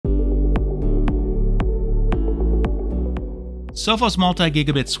Sophos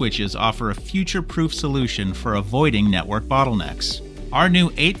multi-gigabit switches offer a future-proof solution for avoiding network bottlenecks. Our new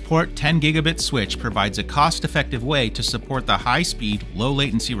 8-port 10-gigabit switch provides a cost-effective way to support the high-speed,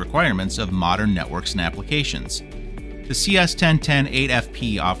 low-latency requirements of modern networks and applications. The CS1010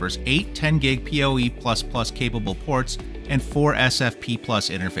 8FP offers 8 10-gig PoE++ capable ports and 4 SFP+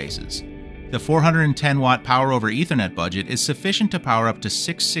 interfaces. The 410-watt Power over Ethernet budget is sufficient to power up to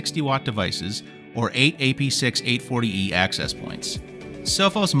 6 60-watt devices or 8 AP6 840E access points.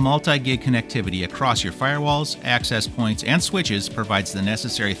 Sophos multi-gig connectivity across your firewalls, access points, and switches provides the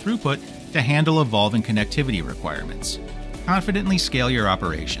necessary throughput to handle evolving connectivity requirements. Confidently scale your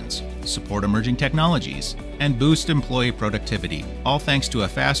operations, support emerging technologies, and boost employee productivity, all thanks to a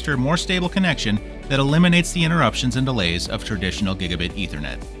faster, more stable connection that eliminates the interruptions and delays of traditional gigabit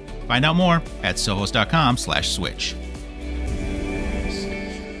Ethernet. Find out more at sophos.com/switch.